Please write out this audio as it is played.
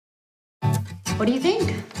What do you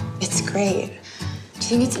think? It's great. Do you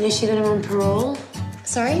think it's an issue that I'm on parole?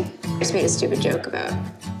 Sorry? I just made a stupid joke about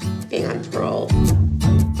being on parole.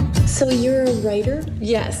 So you're a writer?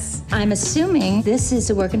 Yes. I'm assuming this is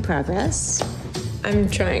a work in progress. I'm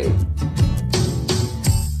trying.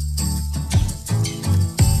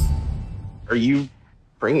 Are you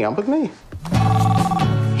breaking up with me?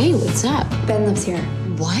 Hey, what's up? Ben lives here.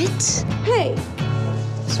 What? Hey.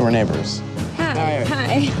 So we're neighbors.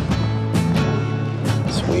 Hi.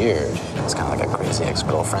 It's weird. It's kind of like a crazy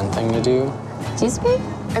ex-girlfriend thing to do. Do you speak?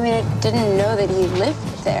 I mean, I didn't know that he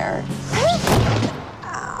lived there.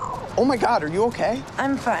 Oh my God, are you okay?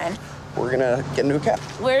 I'm fine. We're gonna get into a cab.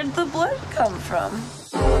 Where'd the blood come from?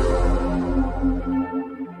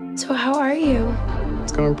 So how are you?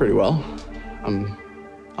 It's going pretty well. I'm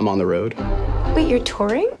on the road. Wait, you're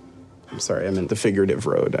touring? I'm sorry, I meant the figurative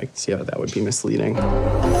road. I see how that would be misleading.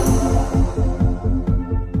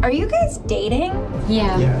 Are you guys dating?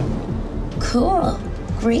 Yeah. Cool.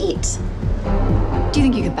 Great. Do you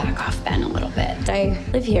think you could back off Ben a little bit? I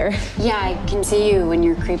live here. Yeah, I can see you when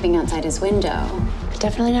you're creeping outside his window.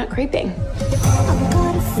 Definitely not creeping.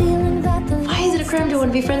 Why is it a crime to want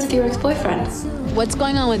to be friends with your ex-boyfriend? What's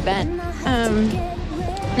going on with Ben?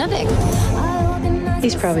 Nothing.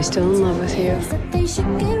 He's probably still in love with you.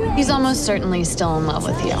 He's almost certainly still in love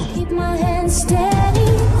with you.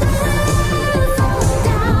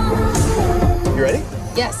 You ready?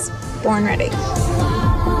 Yes, born ready.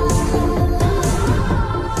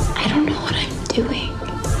 I don't know what I'm doing.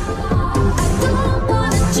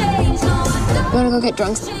 You wanna go get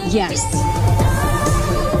drunk? Yes.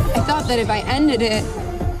 I thought that if I ended it,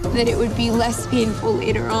 that it would be less painful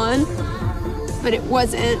later on, but it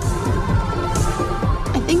wasn't.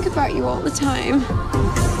 I think about you all the time.